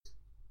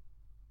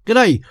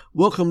G'day,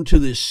 welcome to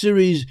this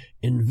series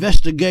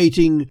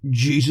investigating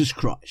Jesus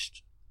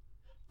Christ.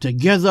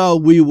 Together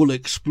we will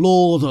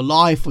explore the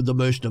life of the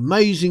most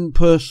amazing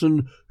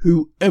person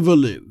who ever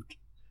lived,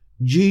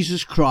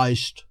 Jesus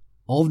Christ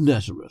of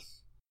Nazareth.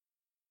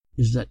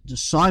 Is that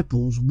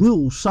disciples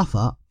will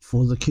suffer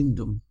for the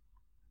kingdom.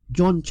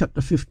 John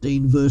chapter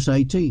 15 verse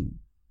 18.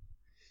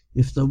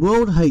 If the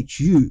world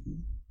hates you,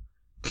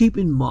 keep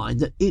in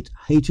mind that it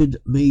hated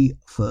me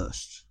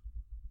first.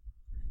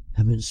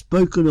 Having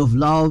spoken of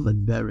love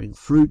and bearing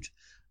fruit,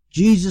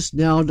 Jesus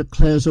now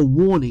declares a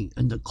warning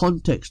and the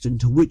context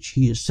into which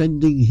he is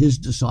sending his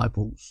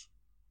disciples.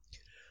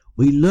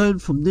 We learn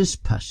from this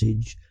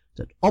passage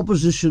that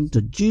opposition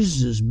to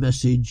Jesus'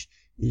 message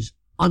is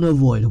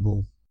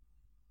unavoidable.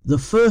 The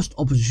first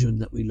opposition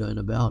that we learn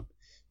about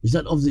is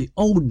that of the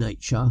old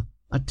nature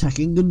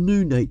attacking the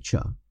new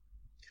nature.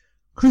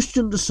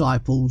 Christian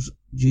disciples,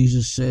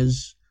 Jesus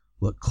says,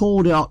 were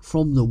called out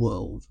from the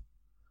world.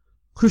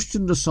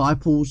 Christian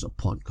disciples,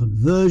 upon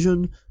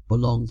conversion,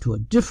 belong to a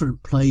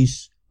different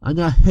place and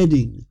are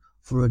heading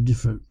for a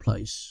different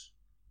place.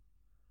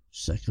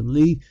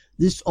 Secondly,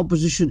 this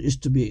opposition is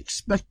to be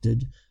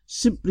expected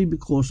simply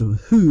because of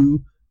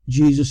who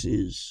Jesus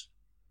is.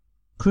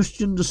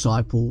 Christian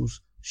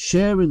disciples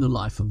share in the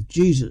life of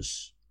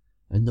Jesus,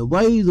 and the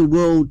way the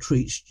world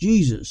treats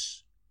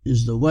Jesus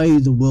is the way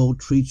the world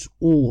treats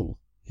all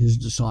his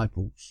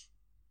disciples.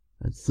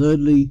 And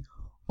thirdly,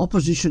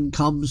 opposition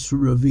comes through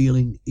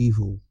revealing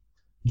evil.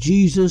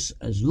 Jesus,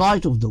 as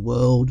light of the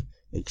world,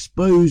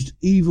 exposed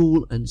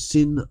evil and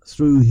sin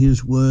through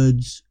his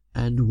words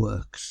and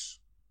works.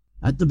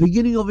 At the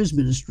beginning of his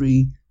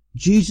ministry,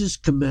 Jesus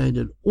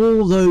commanded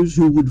all those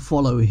who would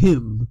follow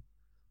him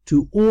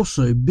to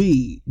also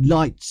be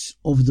lights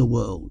of the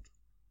world.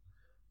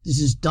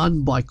 This is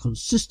done by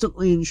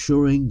consistently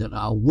ensuring that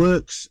our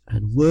works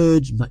and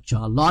words match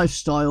our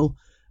lifestyle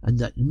and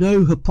that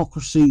no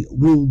hypocrisy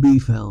will be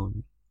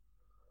found.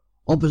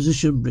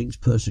 Opposition brings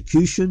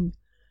persecution,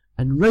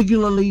 and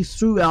regularly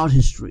throughout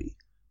history,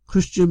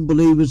 Christian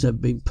believers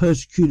have been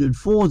persecuted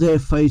for their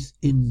faith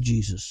in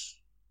Jesus.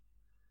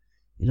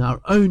 In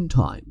our own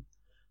time,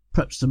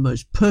 perhaps the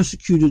most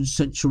persecuted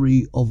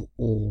century of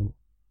all.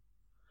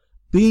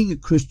 Being a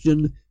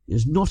Christian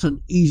is not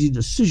an easy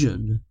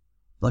decision,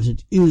 but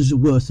it is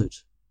worth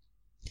it.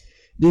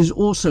 It is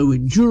also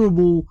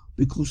endurable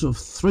because of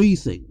three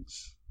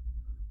things.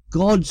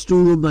 God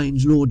still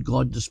remains Lord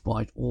God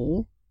despite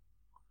all.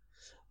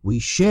 We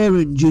share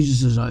in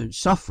Jesus' own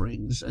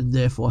sufferings and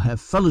therefore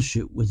have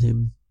fellowship with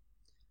him.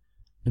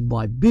 And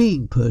by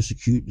being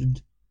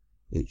persecuted,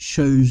 it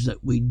shows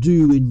that we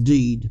do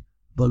indeed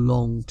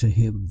belong to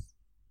him.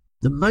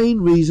 The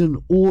main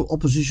reason all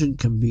opposition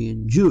can be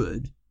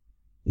endured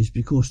is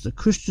because the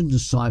Christian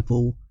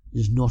disciple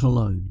is not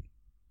alone.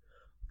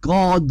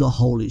 God, the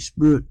Holy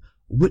Spirit,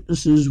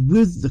 witnesses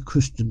with the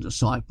Christian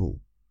disciple,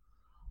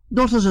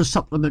 not as a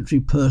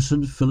supplementary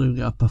person filling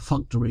a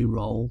perfunctory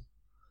role,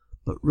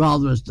 but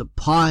rather as the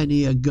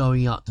pioneer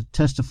going out to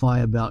testify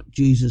about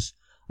Jesus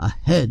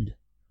ahead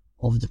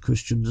of the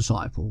Christian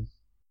disciple.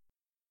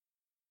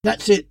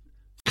 That's it.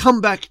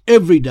 Come back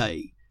every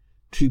day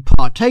to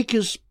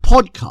Partakers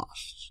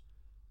Podcasts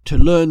to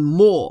learn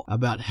more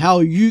about how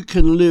you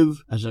can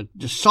live as a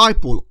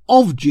disciple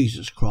of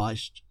Jesus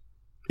Christ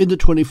in the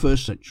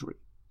 21st century.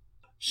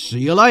 See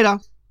you later.